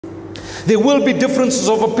There will be differences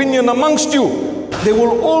of opinion amongst you. There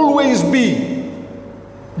will always be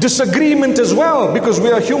disagreement as well, because we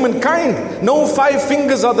are humankind. No 5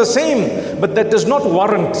 fingers are the same, but that does not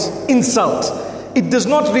warrant insult. It does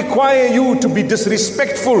not require you to be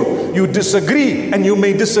disrespectful. You disagree, and you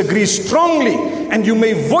may disagree strongly, and you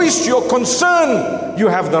may voice your concern. You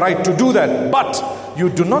have the right to do that, but you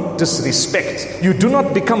do not disrespect. You do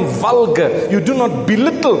not become vulgar. You do not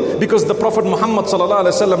belittle, because the Prophet Muhammad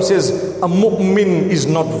ﷺ says, a mu'min is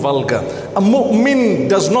not vulgar. A mu'min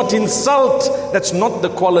does not insult. That's not the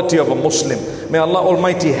quality of a Muslim. May Allah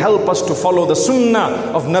Almighty help us to follow the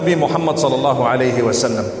sunnah of Nabi Muhammad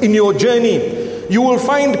ﷺ. In your journey, you will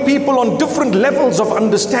find people on different levels of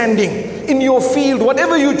understanding. In your field,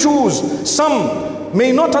 whatever you choose, some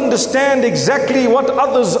may not understand exactly what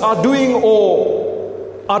others are doing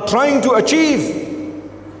or are trying to achieve.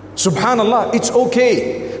 Subhanallah, it's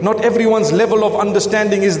okay. Not everyone's level of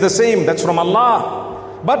understanding is the same. That's from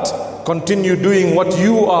Allah. But continue doing what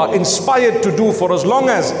you are inspired to do, for as long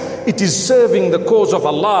as it is serving the cause of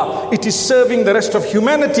Allah, it is serving the rest of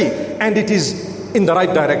humanity, and it is in the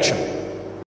right direction.